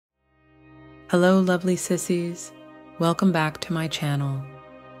Hello, lovely sissies. Welcome back to my channel.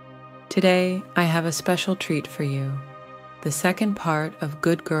 Today, I have a special treat for you, the second part of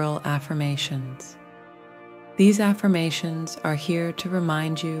Good Girl Affirmations. These affirmations are here to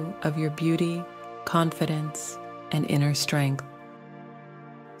remind you of your beauty, confidence, and inner strength.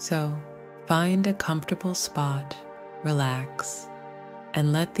 So, find a comfortable spot, relax,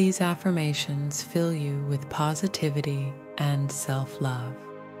 and let these affirmations fill you with positivity and self-love.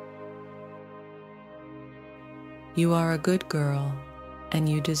 You are a good girl, and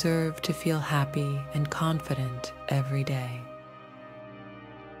you deserve to feel happy and confident every day.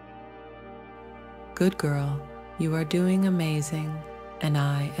 Good girl, you are doing amazing, and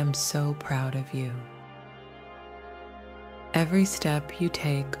I am so proud of you. Every step you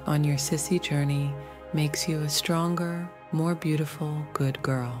take on your sissy journey makes you a stronger, more beautiful good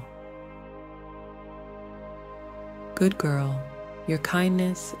girl. Good girl, your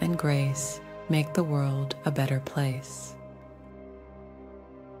kindness and grace make the world a better place.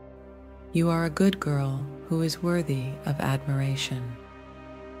 You are a good girl who is worthy of admiration.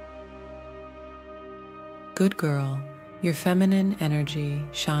 Good girl, your feminine energy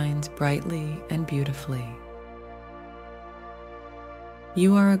shines brightly and beautifully.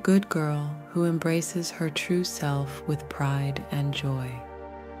 You are a good girl who embraces her true self with pride and joy.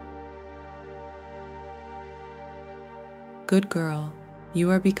 Good girl, you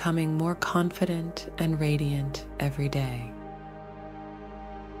are becoming more confident and radiant every day.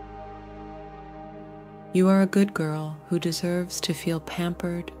 You are a good girl who deserves to feel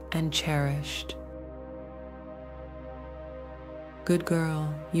pampered and cherished. Good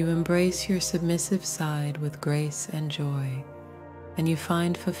girl, you embrace your submissive side with grace and joy, and you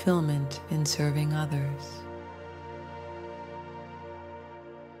find fulfillment in serving others.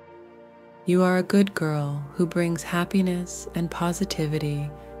 You are a good girl who brings happiness and positivity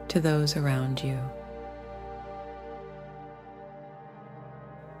to those around you.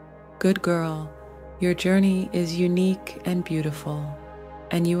 Good girl, your journey is unique and beautiful,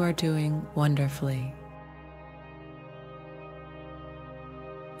 and you are doing wonderfully.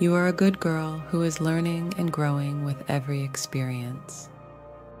 You are a good girl who is learning and growing with every experience.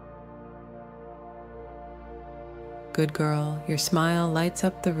 Good girl, your smile lights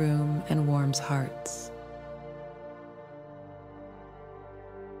up the room and warms hearts.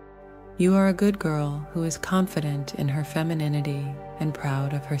 You are a good girl who is confident in her femininity and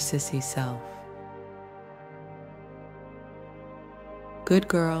proud of her sissy self. Good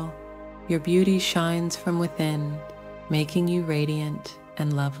girl, your beauty shines from within, making you radiant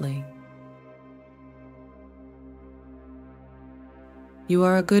and lovely. You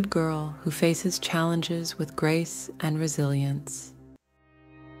are a good girl who faces challenges with grace and resilience.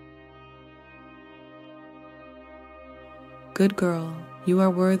 Good girl, you are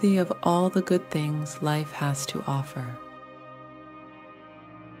worthy of all the good things life has to offer.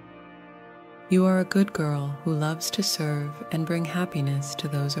 You are a good girl who loves to serve and bring happiness to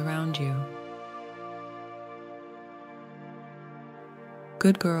those around you.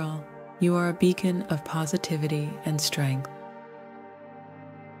 Good girl, you are a beacon of positivity and strength.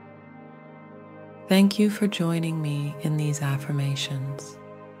 Thank you for joining me in these affirmations.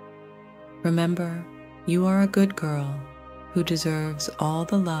 Remember, you are a good girl who deserves all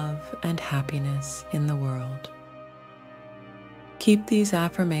the love and happiness in the world. Keep these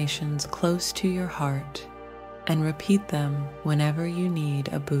affirmations close to your heart and repeat them whenever you need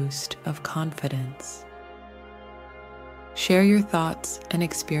a boost of confidence. Share your thoughts and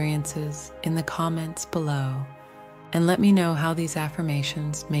experiences in the comments below and let me know how these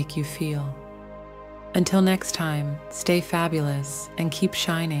affirmations make you feel. Until next time, stay fabulous and keep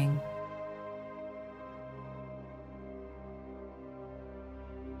shining.